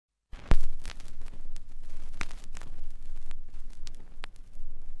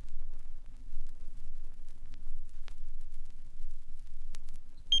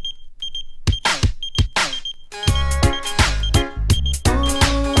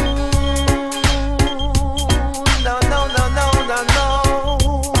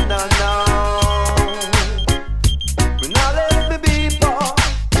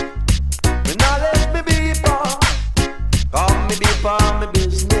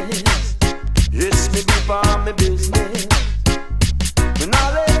me business. Me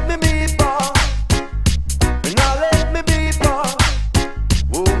not let me be for. Me not let me be for.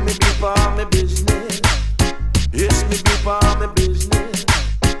 Oh, me be for me business. Yes, me be for me business.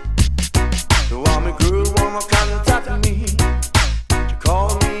 So all me girl wanna contact me. She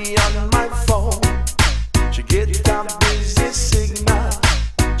call me on my phone. She get a busy signal.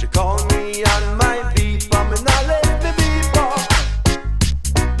 She call me on my beat, but me not let me be for.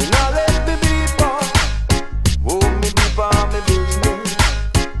 Me not let me be for. Oh, me be for me business.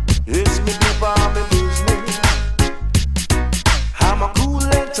 Yes, me be for me business. I'm a cool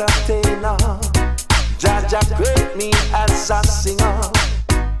entertainer. Jaja create me as a singer.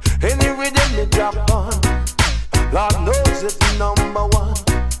 Any rhythm me drop on, Lord knows it's number one.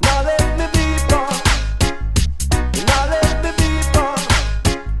 Now let me be for. Now let me be for.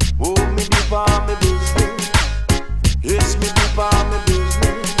 Oh, me be for me business. Yes, me be for me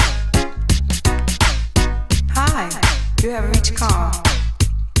business. Hi, you have reached Carl.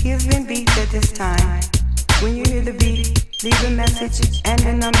 He has been beat at this time. When you hear the beat, leave a message and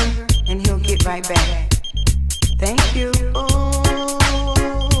a number, and he'll get right back. Thank you.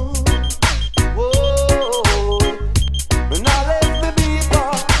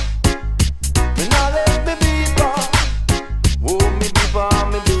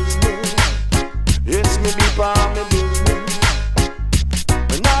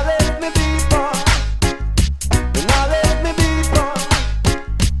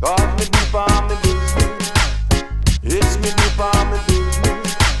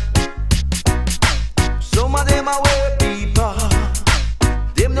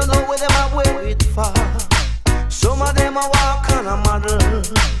 Some of them a walk on a model.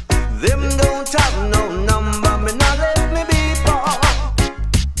 Them don't have no number. Me not let me be for.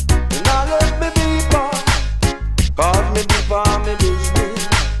 Me not let me be for. Cause me be for me business.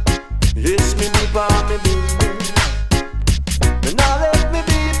 Yes, me be for me business. Me not let me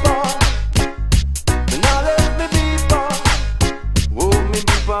be for. Me not let me be for. Oh, me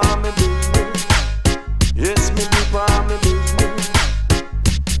be for me business. Yes, me be for me business.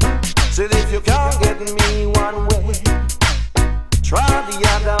 Said if you can't get me one way, try the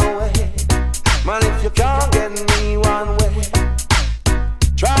other way. Man, if you can't get me one way,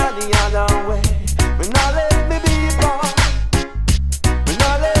 try the other way. Me not let me be for. Me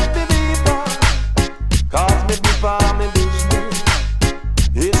not let me be for. Cause me be for me business.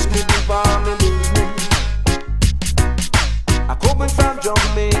 Yes, me be for me business. I coming from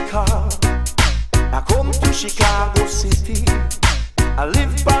Jamaica, I come to Chicago City. I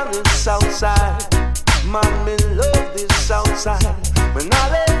live on the south side. Man, me love this south side. Me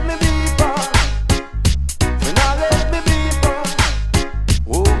not let me be for. Me not let me be for.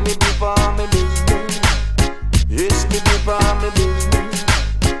 Oh, me be for me business. Yes, me be for me business.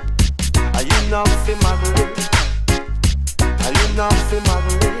 Are you not fi married? Are you not fi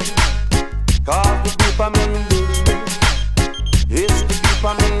married? Cause the people mean business. Yes, the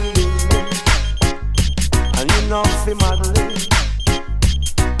people mean business. Are you not fi married?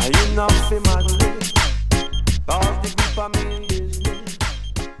 Are you not fi married? Cause the people mean business.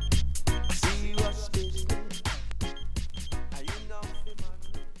 Serious business. Are you not fi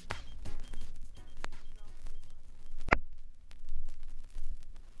married?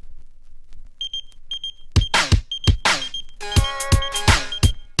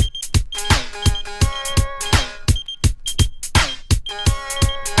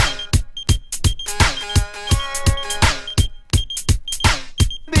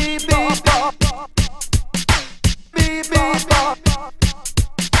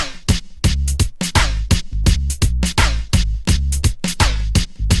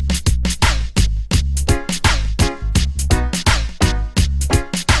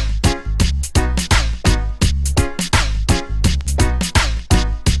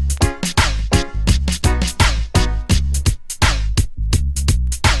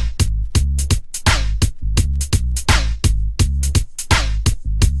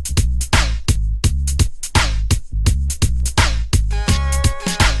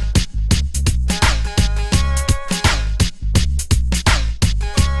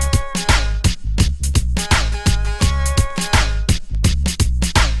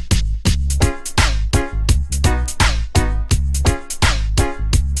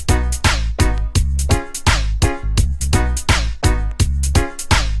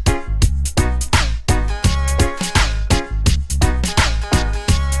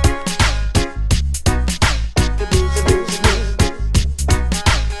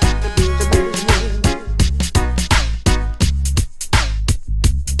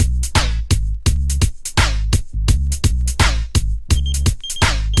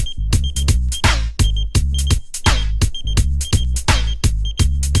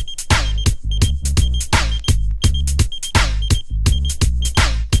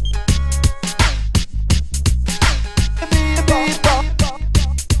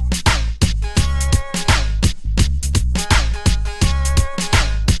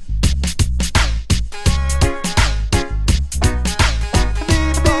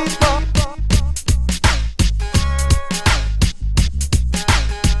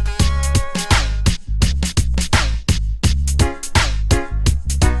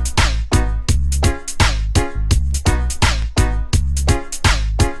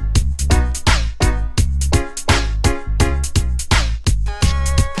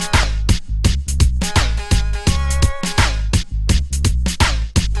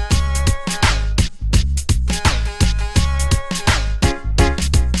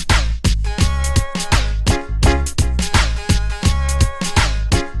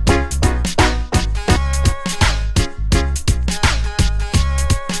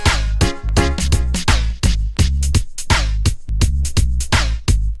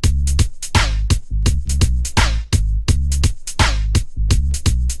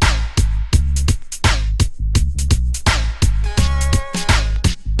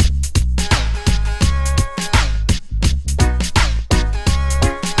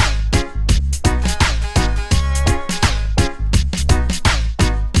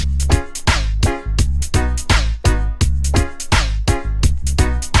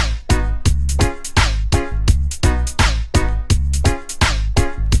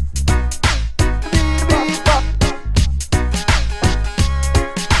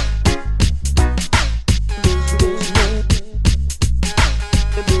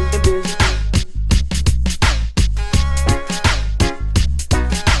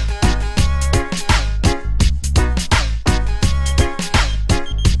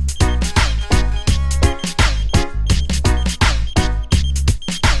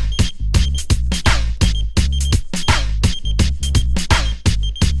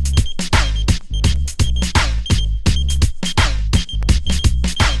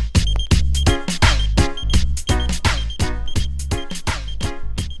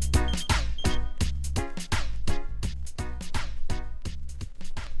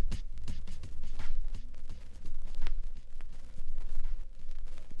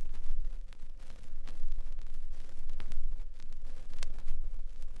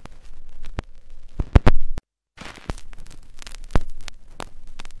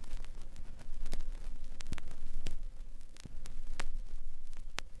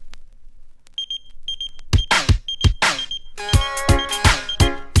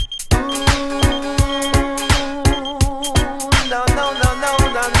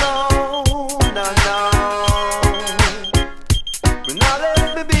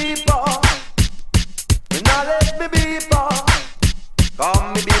 let me be poor. Me nah let me be poor.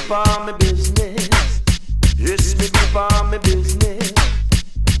 Come me be for me business. Yes, me be for me business.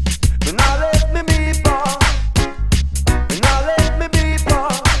 Me nah let me be poor. Me nah let me be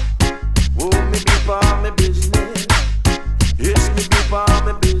poor. Oh, me be for me business. Yes, me be for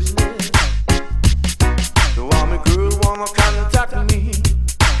me business. So all my girl wanna contact me.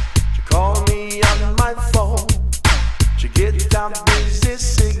 She call me on my phone. She get a busy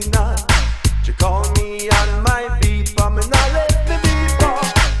signal. She call me on my beat, but me nah let me be poor.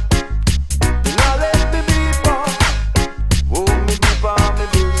 Me nah let me be poor. Oh, me be for me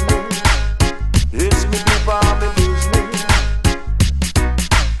business. Yes, me be for me business.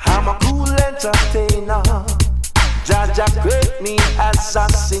 I'm a cool entertainer. Jaja create me as a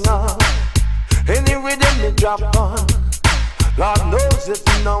singer. Any rhythm me drop on, Lord knows it's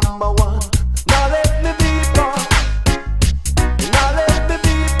number one. Now let me be poor. Now let me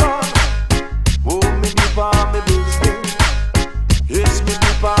be poor. Oh, me be for me business. Yes, me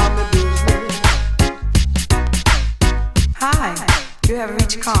be for me business. Hi, you have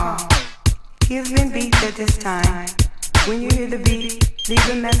reached call. He has been beat at this time. When you hear the beat, leave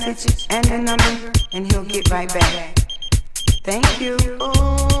a message and a number, and he'll get right back. Thank you.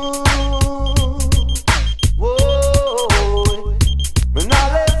 Ooh, whoa, me nah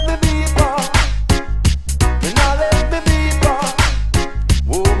let me be poor. Me nah let me be poor.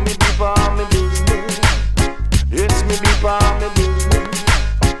 Oh, me be for me business. Yes, me be for me business.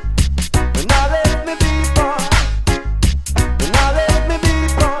 Me nah let me be poor. Me nah let me be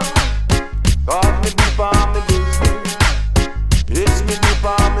poor. 'Cause me be for me business. Yes, me be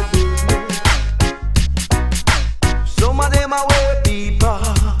for me business. Some of them are way people.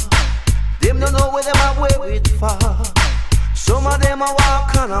 Them don't know where them are way with far. Some of them are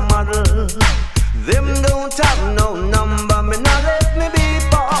walk on a model. Them don't have no number. Me nah let me be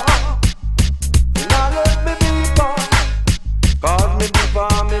poor. Me nah let me be poor. 'Cause me be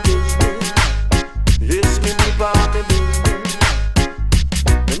for me business. Yes, me be for me business.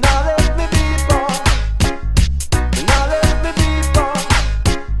 Me nah let me be poor. Me nah let me be poor.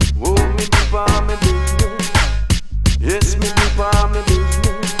 Oh, me be for me business. Yes, me be for me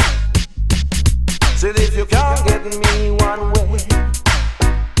business. Said if you can't get me one way,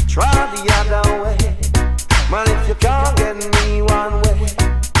 try the other way. Man, if you can't get me one way,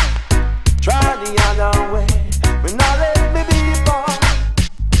 try the other way. Me nah let me be poor.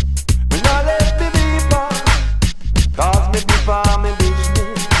 Me nah let me be poor. 'Cause me be for me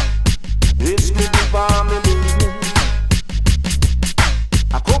business. Yes, me be for me business.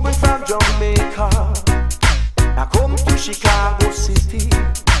 I come from Jamaica. I come to Chicago City.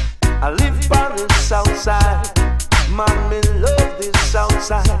 I live on the south side. Man, me love this south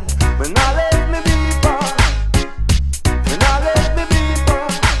side. Me nah let me be poor. Me nah let me be poor.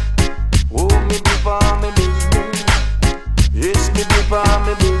 Oh, me be for me business. Yes, me be for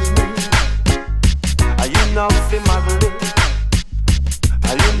me business. Are you not fi modeling?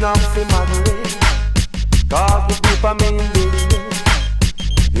 Are you not fi modeling? 'Cause me be for me business.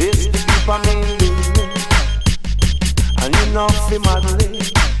 Yes, me be for me business. Are you not fi modeling?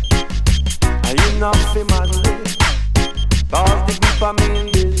 Are you not fi modeling? 'Cause the people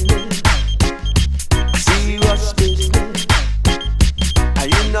mean business, serious business. Are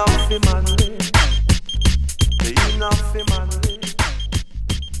you not fi modeling?